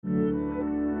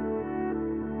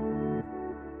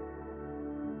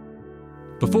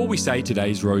Before we say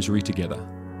today's rosary together,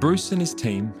 Bruce and his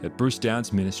team at Bruce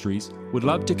Downs Ministries would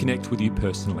love to connect with you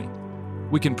personally.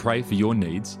 We can pray for your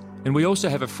needs, and we also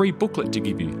have a free booklet to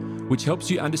give you, which helps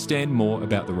you understand more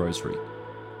about the rosary.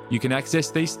 You can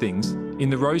access these things in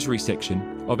the rosary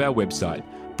section of our website,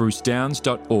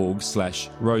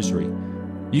 brucedowns.org/rosary.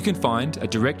 You can find a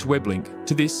direct web link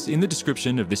to this in the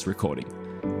description of this recording.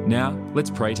 Now, let's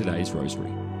pray today's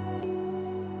rosary.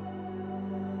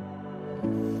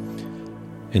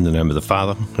 In the name of the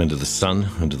Father, and of the Son,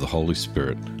 and of the Holy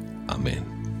Spirit. Amen.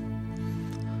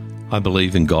 I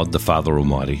believe in God the Father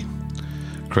Almighty,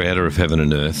 Creator of heaven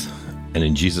and earth, and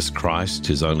in Jesus Christ,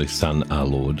 His only Son, our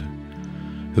Lord,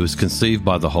 who was conceived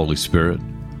by the Holy Spirit,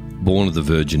 born of the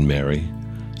Virgin Mary,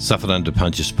 suffered under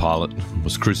Pontius Pilate,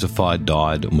 was crucified,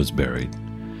 died, and was buried.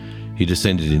 He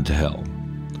descended into hell.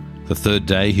 The third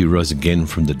day He rose again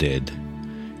from the dead.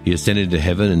 He ascended to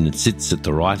heaven and sits at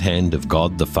the right hand of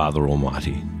God the Father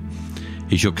Almighty.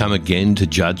 He shall come again to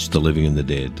judge the living and the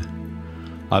dead.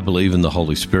 I believe in the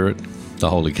Holy Spirit, the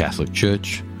Holy Catholic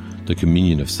Church, the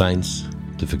communion of saints,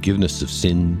 the forgiveness of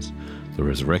sins, the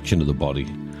resurrection of the body,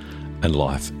 and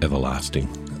life everlasting.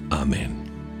 Amen.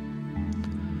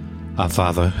 Our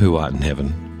Father, who art in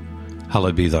heaven,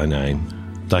 hallowed be thy name.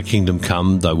 Thy kingdom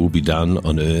come, thy will be done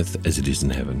on earth as it is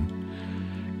in heaven.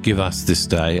 Give us this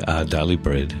day our daily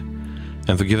bread,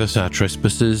 and forgive us our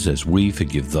trespasses as we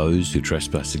forgive those who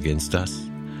trespass against us.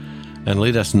 And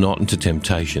lead us not into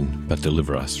temptation, but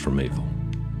deliver us from evil.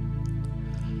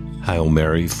 Hail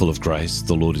Mary, full of grace,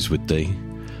 the Lord is with thee.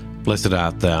 Blessed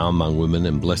art thou among women,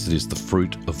 and blessed is the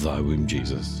fruit of thy womb,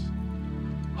 Jesus.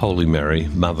 Holy Mary,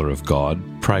 Mother of God,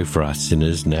 pray for us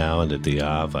sinners now and at the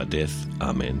hour of our death.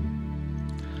 Amen.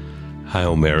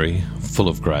 Hail Mary, full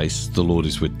of grace, the Lord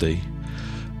is with thee.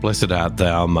 Blessed art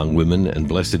thou among women, and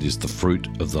blessed is the fruit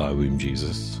of thy womb,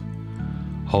 Jesus.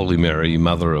 Holy Mary,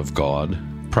 Mother of God,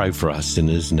 pray for us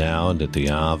sinners now and at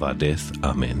the hour of our death.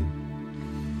 Amen.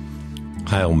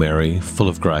 Hail Mary, full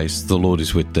of grace, the Lord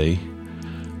is with thee.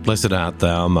 Blessed art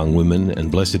thou among women,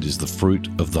 and blessed is the fruit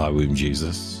of thy womb,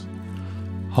 Jesus.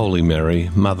 Holy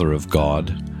Mary, Mother of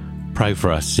God, pray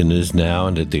for us sinners now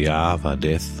and at the hour of our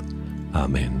death.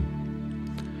 Amen.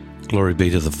 Glory be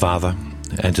to the Father,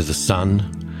 and to the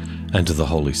Son, and to the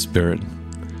Holy Spirit,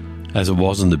 as it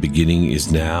was in the beginning, is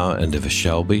now, and ever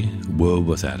shall be, world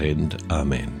without end.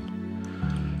 Amen.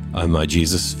 O my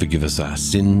Jesus, forgive us our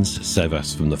sins, save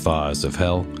us from the fires of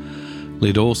hell,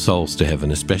 lead all souls to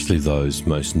heaven, especially those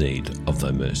most need of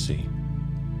thy mercy.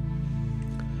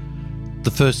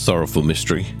 The first sorrowful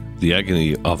mystery, the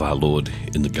agony of our Lord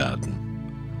in the garden.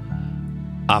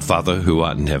 Our Father, who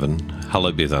art in heaven,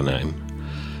 hallowed be thy name.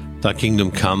 Thy kingdom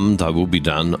come, thy will be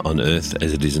done on earth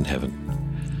as it is in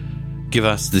heaven. Give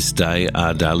us this day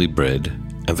our daily bread,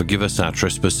 and forgive us our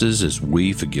trespasses as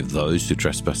we forgive those who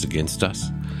trespass against us.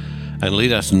 And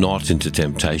lead us not into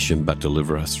temptation, but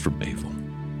deliver us from evil.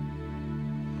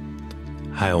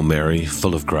 Hail Mary,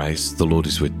 full of grace, the Lord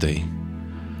is with thee.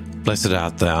 Blessed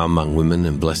art thou among women,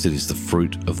 and blessed is the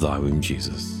fruit of thy womb,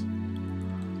 Jesus.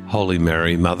 Holy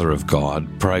Mary, Mother of God,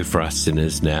 pray for us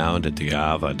sinners now and at the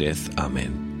hour of our death.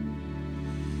 Amen.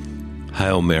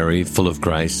 Hail Mary, full of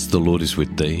grace, the Lord is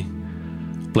with thee.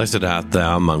 Blessed art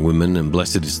thou among women, and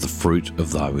blessed is the fruit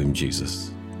of thy womb,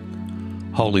 Jesus.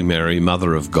 Holy Mary,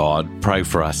 Mother of God, pray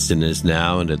for us sinners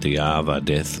now and at the hour of our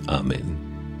death. Amen.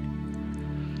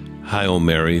 Hail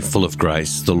Mary, full of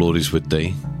grace, the Lord is with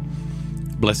thee.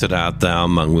 Blessed art thou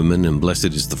among women, and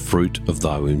blessed is the fruit of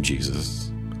thy womb,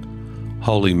 Jesus.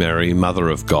 Holy Mary, Mother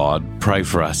of God, pray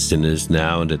for us sinners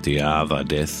now and at the hour of our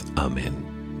death. Amen.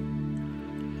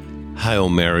 Hail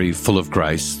Mary, full of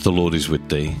grace, the Lord is with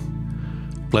thee.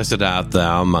 Blessed art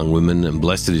thou among women, and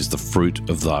blessed is the fruit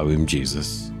of thy womb,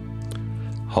 Jesus.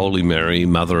 Holy Mary,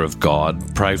 Mother of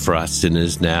God, pray for us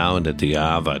sinners now and at the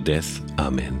hour of our death.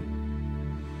 Amen.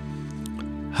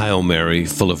 Hail Mary,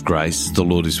 full of grace, the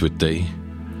Lord is with thee.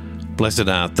 Blessed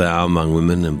art thou among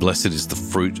women, and blessed is the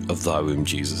fruit of thy womb,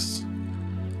 Jesus.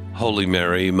 Holy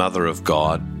Mary, Mother of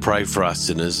God, pray for us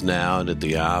sinners now and at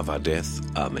the hour of our death.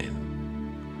 Amen.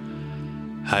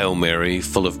 Hail Mary,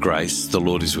 full of grace, the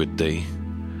Lord is with thee.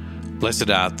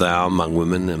 Blessed art thou among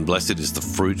women, and blessed is the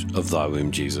fruit of thy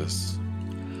womb, Jesus.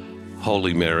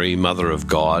 Holy Mary, Mother of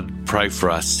God, pray for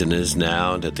us sinners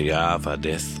now and at the hour of our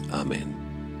death. Amen.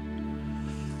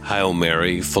 Hail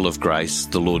Mary, full of grace,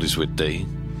 the Lord is with thee.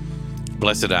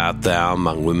 Blessed art thou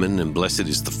among women, and blessed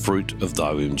is the fruit of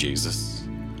thy womb, Jesus.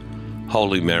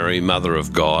 Holy Mary, Mother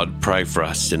of God, pray for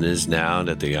us sinners now and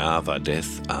at the hour of our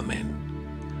death. Amen.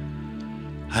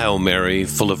 Hail Mary,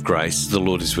 full of grace, the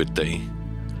Lord is with thee.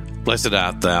 Blessed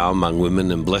art thou among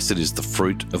women, and blessed is the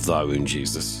fruit of thy womb,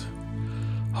 Jesus.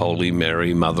 Holy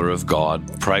Mary, Mother of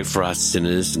God, pray for us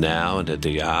sinners now and at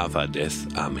the hour of our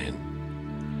death.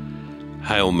 Amen.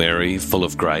 Hail Mary, full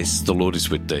of grace, the Lord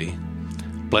is with thee.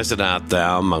 Blessed art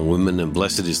thou among women, and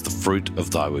blessed is the fruit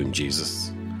of thy womb,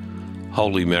 Jesus.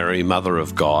 Holy Mary, Mother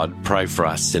of God, pray for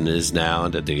us sinners now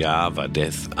and at the hour of our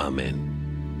death. Amen.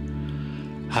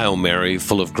 Hail Mary,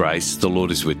 full of grace, the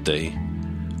Lord is with thee.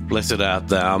 Blessed art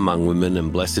thou among women,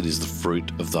 and blessed is the fruit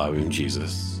of thy womb,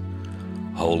 Jesus.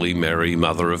 Holy Mary,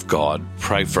 Mother of God,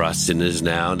 pray for us sinners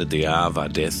now and at the hour of our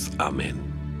death.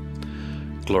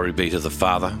 Amen. Glory be to the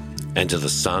Father, and to the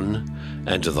Son,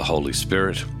 and to the Holy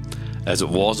Spirit, as it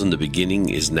was in the beginning,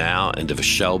 is now, and ever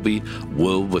shall be,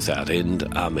 world without end.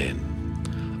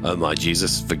 Amen. O my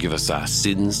Jesus, forgive us our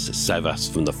sins, save us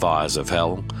from the fires of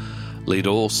hell, lead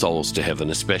all souls to heaven,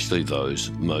 especially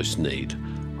those most need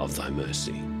of thy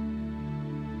mercy.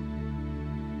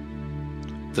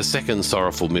 The second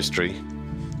sorrowful mystery,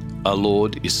 our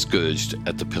Lord is scourged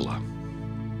at the pillar.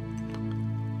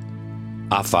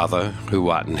 Our Father, who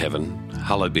art in heaven,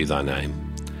 hallowed be thy name.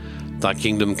 Thy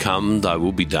kingdom come, thy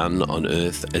will be done on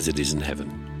earth as it is in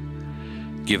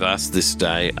heaven. Give us this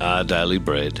day our daily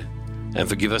bread, and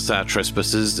forgive us our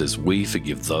trespasses as we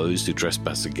forgive those who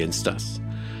trespass against us.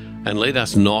 And lead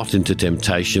us not into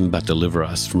temptation, but deliver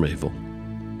us from evil.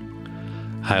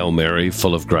 Hail Mary,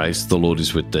 full of grace, the Lord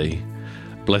is with thee.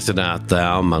 Blessed art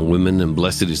thou among women, and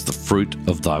blessed is the fruit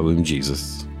of thy womb,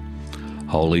 Jesus.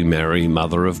 Holy Mary,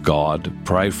 Mother of God,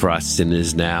 pray for us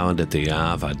sinners now and at the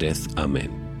hour of our death.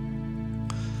 Amen.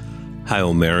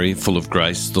 Hail Mary, full of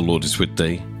grace, the Lord is with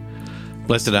thee.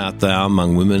 Blessed art thou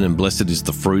among women, and blessed is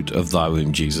the fruit of thy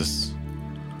womb, Jesus.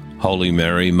 Holy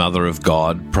Mary, Mother of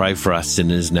God, pray for us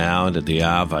sinners now and at the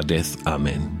hour of our death.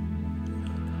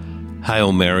 Amen.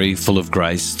 Hail Mary, full of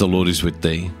grace, the Lord is with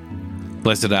thee.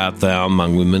 Blessed art thou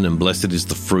among women, and blessed is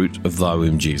the fruit of thy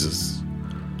womb, Jesus.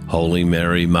 Holy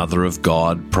Mary, Mother of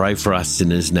God, pray for us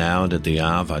sinners now and at the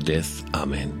hour of our death.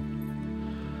 Amen.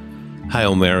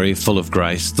 Hail Mary, full of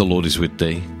grace, the Lord is with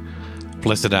thee.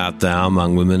 Blessed art thou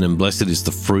among women, and blessed is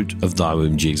the fruit of thy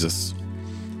womb, Jesus.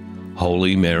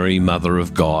 Holy Mary, Mother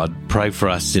of God, pray for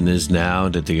us sinners now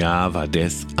and at the hour of our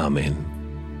death. Amen.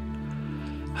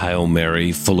 Hail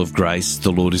Mary, full of grace,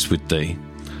 the Lord is with thee.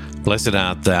 Blessed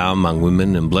art thou among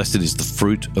women, and blessed is the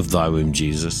fruit of thy womb,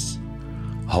 Jesus.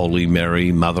 Holy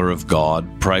Mary, Mother of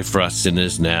God, pray for us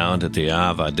sinners now and at the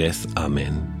hour of our death.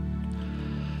 Amen.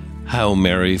 Hail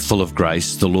Mary, full of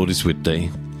grace, the Lord is with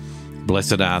thee.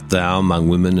 Blessed art thou among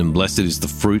women, and blessed is the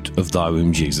fruit of thy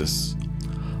womb, Jesus.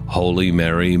 Holy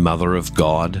Mary, Mother of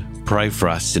God, pray for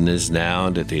us sinners now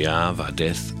and at the hour of our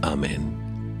death. Amen.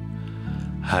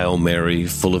 Hail Mary,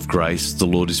 full of grace, the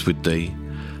Lord is with thee.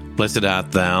 Blessed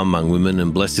art thou among women,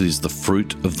 and blessed is the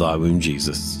fruit of thy womb,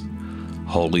 Jesus.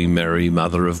 Holy Mary,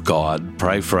 Mother of God,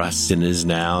 pray for us sinners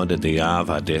now and at the hour of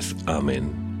our death.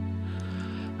 Amen.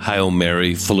 Hail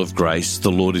Mary, full of grace,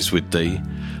 the Lord is with thee.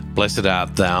 Blessed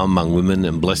art thou among women,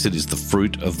 and blessed is the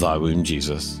fruit of thy womb,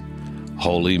 Jesus.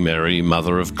 Holy Mary,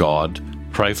 Mother of God,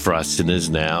 pray for us sinners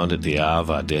now and at the hour of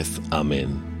our death.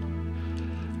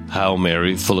 Amen. Hail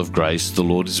Mary, full of grace, the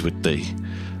Lord is with thee.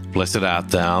 Blessed art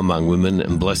thou among women,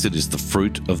 and blessed is the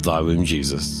fruit of thy womb,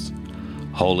 Jesus.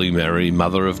 Holy Mary,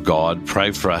 Mother of God,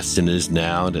 pray for us sinners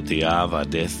now and at the hour of our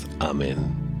death.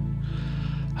 Amen.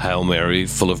 Hail Mary,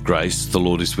 full of grace, the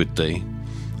Lord is with thee.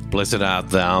 Blessed art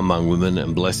thou among women,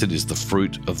 and blessed is the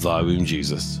fruit of thy womb,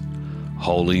 Jesus.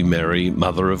 Holy Mary,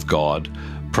 Mother of God,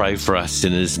 pray for us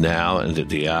sinners now and at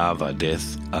the hour of our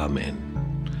death.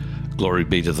 Amen. Glory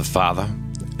be to the Father,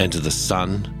 and to the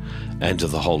Son, and to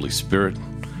the Holy Spirit,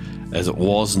 as it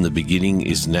was in the beginning,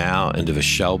 is now, and ever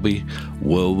shall be,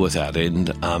 world without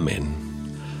end. Amen.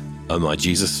 O my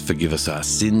Jesus, forgive us our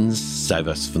sins, save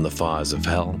us from the fires of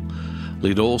hell,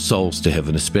 lead all souls to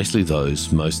heaven, especially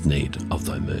those most need of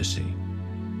thy mercy.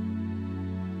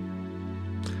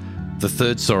 The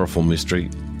third sorrowful mystery,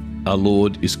 our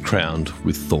Lord is crowned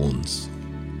with thorns.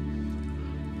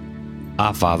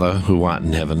 Our Father, who art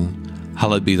in heaven,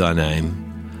 hallowed be thy name.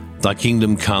 Thy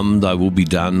kingdom come, thy will be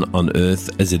done on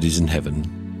earth as it is in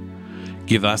heaven.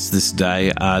 Give us this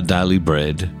day our daily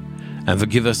bread, and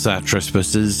forgive us our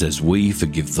trespasses as we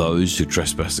forgive those who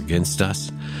trespass against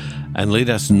us. And lead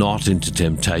us not into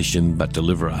temptation, but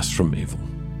deliver us from evil.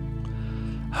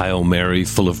 Hail Mary,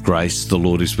 full of grace, the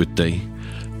Lord is with thee.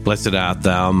 Blessed art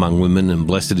thou among women, and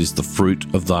blessed is the fruit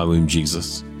of thy womb,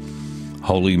 Jesus.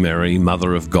 Holy Mary,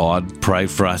 Mother of God, pray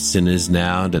for us sinners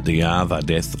now and at the hour of our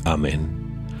death. Amen.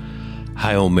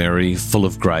 Hail Mary, full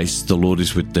of grace, the Lord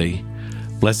is with thee.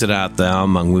 Blessed art thou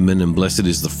among women, and blessed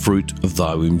is the fruit of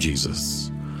thy womb,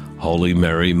 Jesus. Holy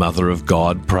Mary, Mother of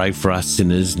God, pray for us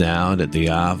sinners now and at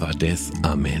the hour of our death.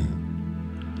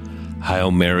 Amen. Hail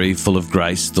Mary, full of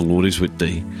grace, the Lord is with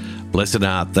thee. Blessed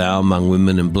art thou among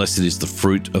women, and blessed is the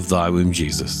fruit of thy womb,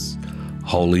 Jesus.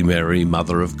 Holy Mary,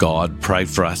 Mother of God, pray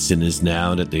for us sinners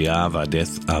now and at the hour of our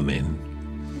death. Amen.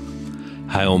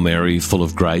 Hail Mary, full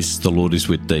of grace, the Lord is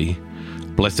with thee.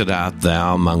 Blessed art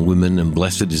thou among women, and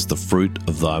blessed is the fruit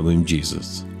of thy womb,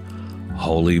 Jesus.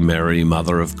 Holy Mary,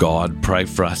 Mother of God, pray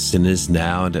for us sinners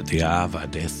now and at the hour of our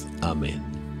death. Amen.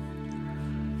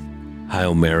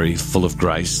 Hail Mary, full of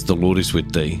grace, the Lord is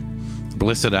with thee.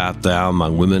 Blessed art thou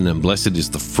among women, and blessed is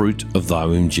the fruit of thy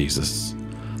womb, Jesus.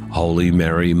 Holy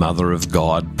Mary, Mother of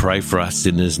God, pray for us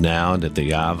sinners now and at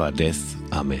the hour of our death.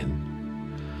 Amen.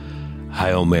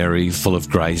 Hail Mary, full of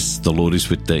grace, the Lord is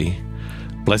with thee.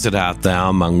 Blessed art thou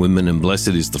among women, and blessed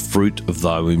is the fruit of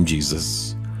thy womb,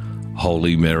 Jesus.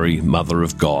 Holy Mary, Mother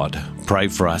of God, pray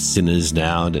for us sinners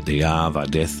now and at the hour of our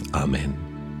death. Amen.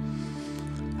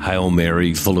 Hail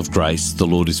Mary, full of grace, the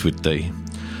Lord is with thee.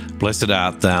 Blessed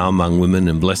art thou among women,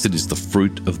 and blessed is the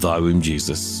fruit of thy womb,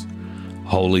 Jesus.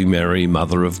 Holy Mary,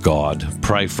 Mother of God,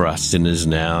 pray for us sinners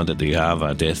now and at the hour of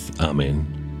our death. Amen.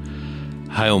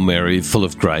 Hail Mary, full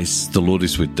of grace, the Lord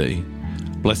is with thee.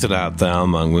 Blessed art thou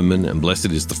among women, and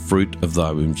blessed is the fruit of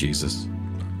thy womb, Jesus.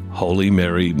 Holy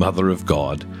Mary, Mother of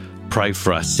God, pray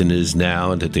for us sinners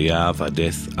now and at the hour of our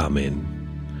death. Amen.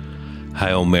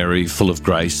 Hail Mary, full of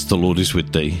grace, the Lord is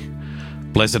with thee.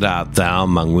 Blessed art thou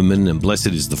among women, and blessed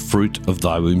is the fruit of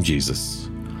thy womb, Jesus.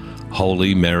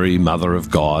 Holy Mary, Mother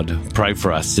of God, pray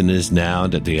for us sinners now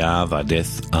and at the hour of our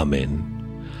death. Amen.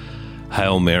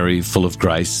 Hail Mary, full of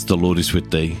grace, the Lord is with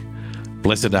thee.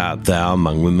 Blessed art thou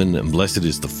among women, and blessed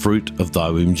is the fruit of thy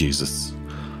womb, Jesus.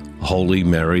 Holy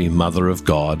Mary, Mother of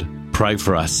God, pray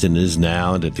for us sinners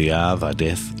now and at the hour of our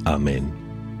death. Amen.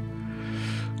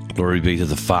 Glory be to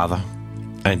the Father,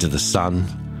 and to the Son,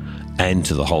 and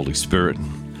to the Holy Spirit,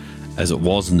 as it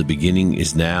was in the beginning,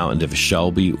 is now, and ever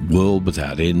shall be, world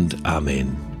without end.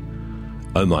 Amen.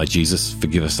 O my Jesus,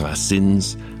 forgive us our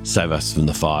sins, save us from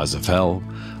the fires of hell,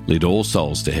 lead all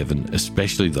souls to heaven,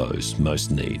 especially those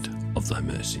most in need of thy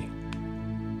mercy.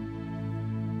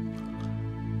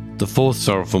 The fourth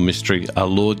sorrowful mystery, our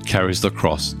Lord carries the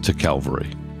cross to Calvary.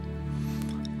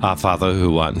 Our Father,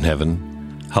 who art in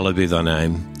heaven, hallowed be thy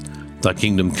name. Thy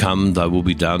kingdom come, thy will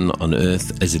be done on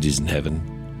earth as it is in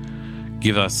heaven.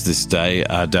 Give us this day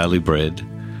our daily bread,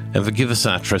 and forgive us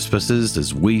our trespasses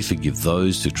as we forgive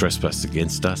those who trespass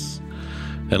against us.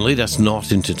 And lead us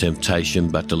not into temptation,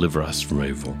 but deliver us from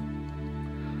evil.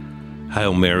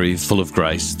 Hail Mary, full of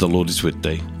grace, the Lord is with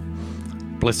thee.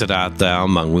 Blessed art thou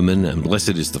among women, and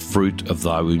blessed is the fruit of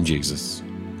thy womb, Jesus.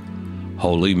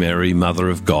 Holy Mary, Mother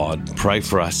of God, pray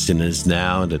for us sinners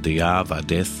now and at the hour of our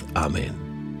death. Amen.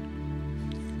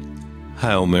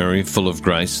 Hail Mary, full of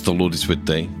grace, the Lord is with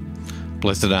thee.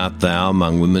 Blessed art thou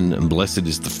among women, and blessed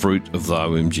is the fruit of thy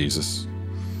womb, Jesus.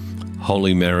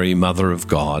 Holy Mary, Mother of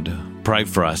God, pray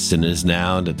for us sinners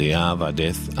now and at the hour of our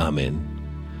death. Amen.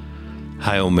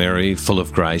 Hail Mary, full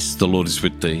of grace, the Lord is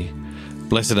with thee.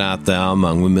 Blessed art thou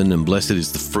among women, and blessed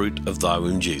is the fruit of thy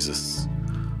womb, Jesus.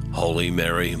 Holy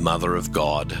Mary, Mother of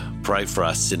God, pray for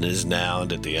us sinners now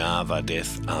and at the hour of our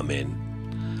death. Amen.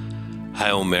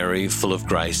 Hail Mary, full of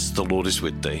grace, the Lord is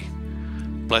with thee.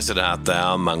 Blessed art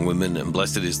thou among women, and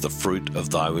blessed is the fruit of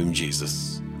thy womb,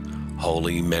 Jesus.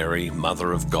 Holy Mary,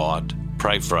 Mother of God,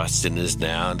 pray for us sinners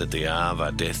now and at the hour of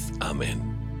our death. Amen.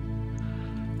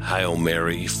 Hail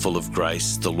Mary, full of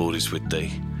grace, the Lord is with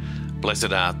thee.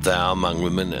 Blessed art thou among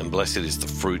women, and blessed is the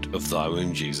fruit of thy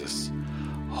womb, Jesus.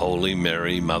 Holy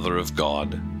Mary, Mother of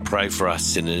God, pray for us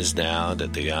sinners now and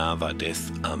at the hour of our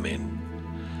death. Amen.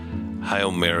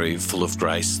 Hail Mary, full of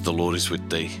grace, the Lord is with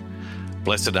thee.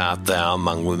 Blessed art thou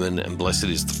among women, and blessed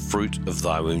is the fruit of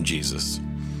thy womb, Jesus.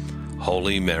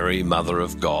 Holy Mary, Mother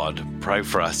of God, pray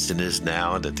for us sinners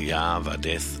now and at the hour of our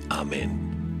death. Amen.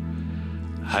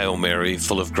 Hail Mary,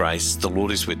 full of grace, the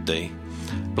Lord is with thee.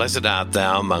 Blessed art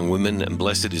thou among women, and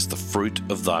blessed is the fruit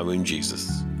of thy womb,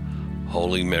 Jesus.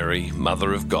 Holy Mary,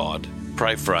 Mother of God,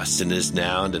 pray for us sinners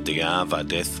now and at the hour of our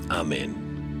death.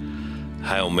 Amen.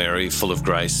 Hail Mary, full of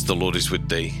grace, the Lord is with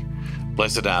thee.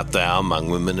 Blessed art thou among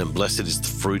women, and blessed is the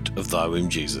fruit of thy womb,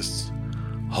 Jesus.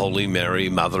 Holy Mary,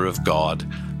 Mother of God,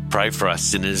 pray for us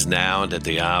sinners now and at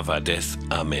the hour of our death.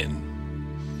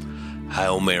 Amen.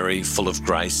 Hail Mary, full of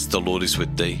grace, the Lord is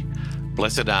with thee.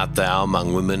 Blessed art thou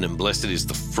among women, and blessed is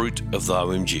the fruit of thy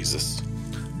womb, Jesus.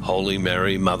 Holy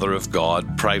Mary, Mother of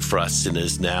God, pray for us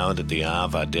sinners now and at the hour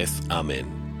of our death.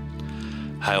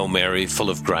 Amen. Hail Mary, full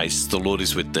of grace, the Lord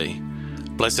is with thee.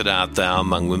 Blessed art thou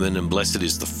among women, and blessed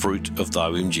is the fruit of thy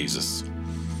womb, Jesus.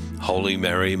 Holy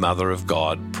Mary, Mother of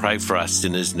God, pray for us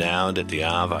sinners now and at the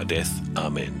hour of our death.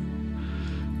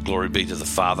 Amen. Glory be to the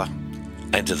Father,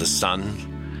 and to the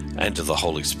Son, and to the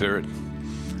Holy Spirit,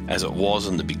 as it was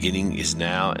in the beginning, is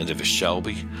now, and ever shall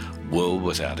be, world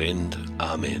without end.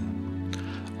 Amen.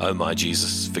 O my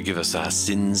Jesus, forgive us our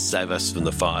sins, save us from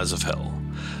the fires of hell.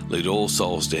 Lead all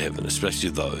souls to heaven, especially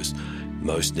those in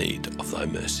most need of thy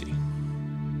mercy.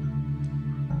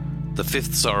 The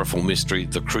fifth sorrowful mystery,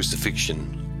 the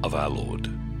crucifixion of our Lord.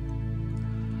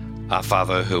 Our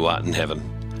Father, who art in heaven,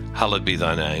 hallowed be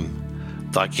thy name.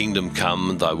 Thy kingdom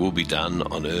come, thy will be done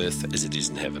on earth as it is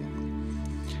in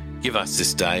heaven. Give us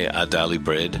this day our daily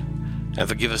bread, and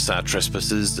forgive us our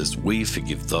trespasses as we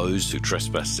forgive those who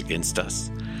trespass against us.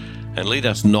 And lead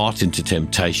us not into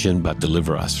temptation, but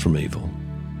deliver us from evil.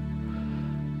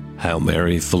 Hail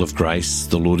Mary, full of grace,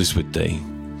 the Lord is with thee.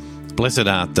 Blessed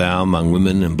art thou among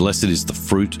women, and blessed is the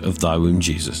fruit of thy womb,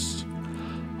 Jesus.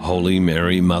 Holy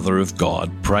Mary, Mother of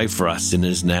God, pray for us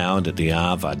sinners now and at the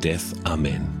hour of our death.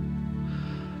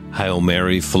 Amen. Hail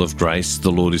Mary, full of grace,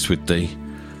 the Lord is with thee.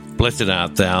 Blessed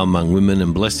art thou among women,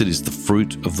 and blessed is the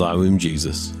fruit of thy womb,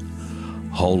 Jesus.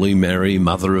 Holy Mary,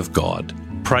 Mother of God,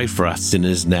 pray for us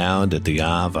sinners now and at the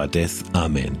hour of our death.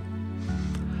 Amen.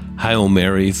 Hail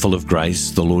Mary, full of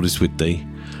grace, the Lord is with thee.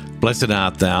 Blessed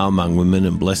art thou among women,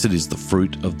 and blessed is the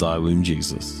fruit of thy womb,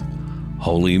 Jesus.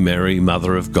 Holy Mary,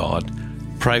 Mother of God,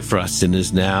 pray for us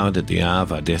sinners now and at the hour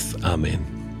of our death. Amen.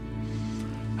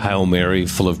 Hail Mary,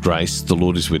 full of grace, the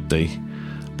Lord is with thee.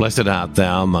 Blessed art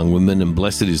thou among women, and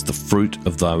blessed is the fruit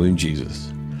of thy womb,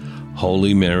 Jesus.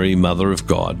 Holy Mary, Mother of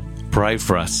God, pray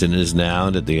for us sinners now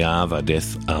and at the hour of our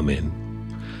death. Amen.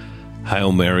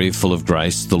 Hail Mary, full of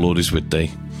grace, the Lord is with thee.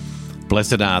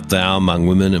 Blessed art thou among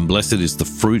women, and blessed is the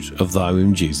fruit of thy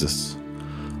womb, Jesus.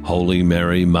 Holy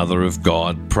Mary, Mother of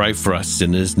God, pray for us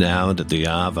sinners now and at the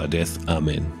hour of our death.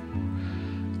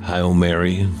 Amen. Hail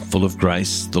Mary, full of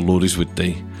grace, the Lord is with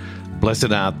thee.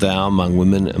 Blessed art thou among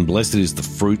women, and blessed is the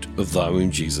fruit of thy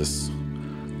womb, Jesus.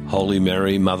 Holy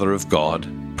Mary, Mother of God,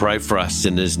 pray for us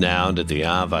sinners now and at the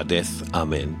hour of our death.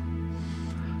 Amen.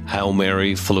 Hail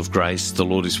Mary, full of grace, the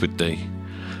Lord is with thee.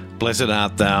 Blessed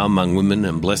art thou among women,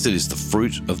 and blessed is the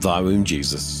fruit of thy womb,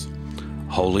 Jesus.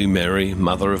 Holy Mary,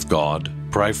 Mother of God,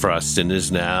 pray for us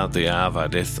sinners now at the hour of our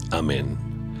death. Amen.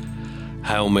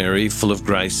 Hail Mary, full of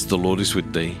grace, the Lord is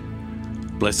with thee.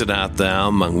 Blessed art thou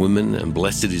among women, and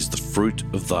blessed is the fruit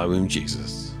of thy womb,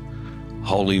 Jesus.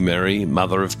 Holy Mary,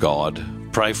 Mother of God,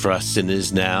 pray for us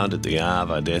sinners now and at the hour of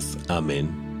our death.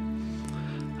 Amen.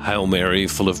 Hail Mary,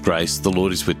 full of grace, the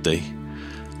Lord is with thee.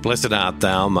 Blessed art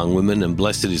thou among women, and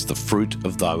blessed is the fruit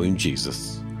of thy womb,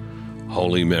 Jesus.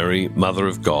 Holy Mary, Mother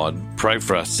of God, pray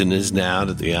for us sinners now and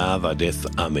at the hour of our death.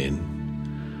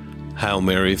 Amen. Hail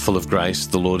Mary, full of grace,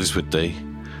 the Lord is with thee.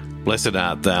 Blessed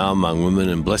art thou among women,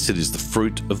 and blessed is the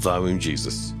fruit of thy womb,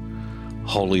 Jesus.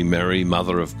 Holy Mary,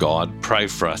 Mother of God, pray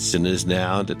for us sinners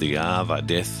now and at the hour of our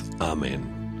death.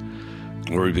 Amen.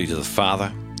 Glory be to the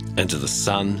Father, and to the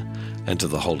Son, and to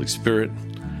the Holy Spirit,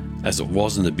 as it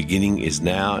was in the beginning, is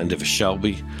now, and ever shall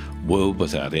be, world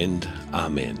without end.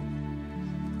 Amen.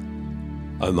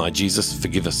 O my Jesus,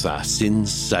 forgive us our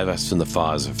sins, save us from the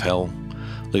fires of hell.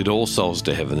 Lead all souls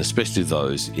to heaven, especially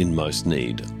those in most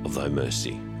need of thy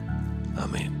mercy.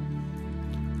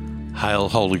 Amen. Hail,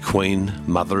 Holy Queen,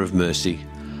 Mother of Mercy,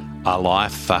 our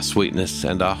life, our sweetness,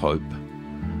 and our hope.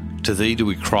 To thee do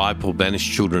we cry, poor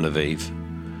banished children of Eve.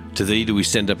 To thee do we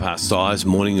send up our sighs,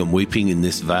 mourning and weeping in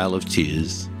this vale of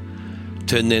tears.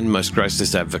 Turn then, most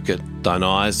gracious Advocate, thine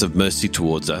eyes of mercy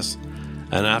towards us,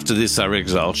 and after this our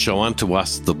exile, show unto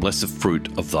us the blessed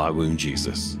fruit of thy womb,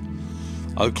 Jesus.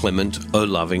 O clement, O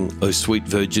loving, O sweet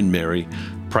Virgin Mary,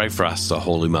 pray for us, O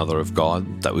Holy Mother of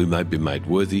God, that we may be made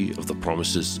worthy of the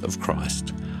promises of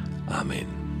Christ. Amen.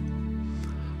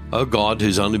 O God,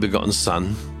 whose only begotten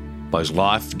Son, by his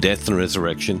life, death, and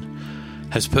resurrection,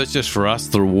 has purchased for us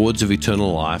the rewards of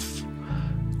eternal life,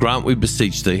 grant, we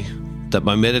beseech thee, that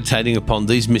by meditating upon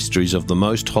these mysteries of the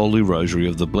most holy rosary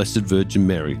of the Blessed Virgin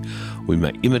Mary, we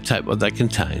may imitate what they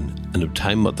contain and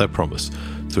obtain what they promise,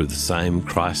 through the same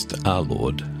Christ our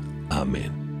Lord.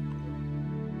 Amen.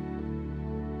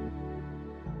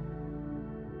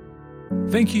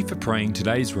 Thank you for praying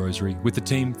today's rosary with the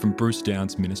team from Bruce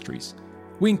Downs Ministries.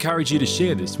 We encourage you to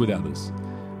share this with others.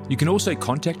 You can also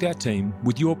contact our team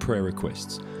with your prayer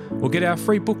requests, or get our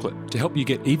free booklet to help you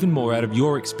get even more out of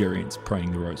your experience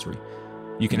praying the rosary.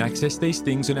 You can access these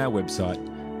things on our website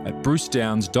at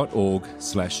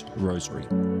brucedowns.org/rosary.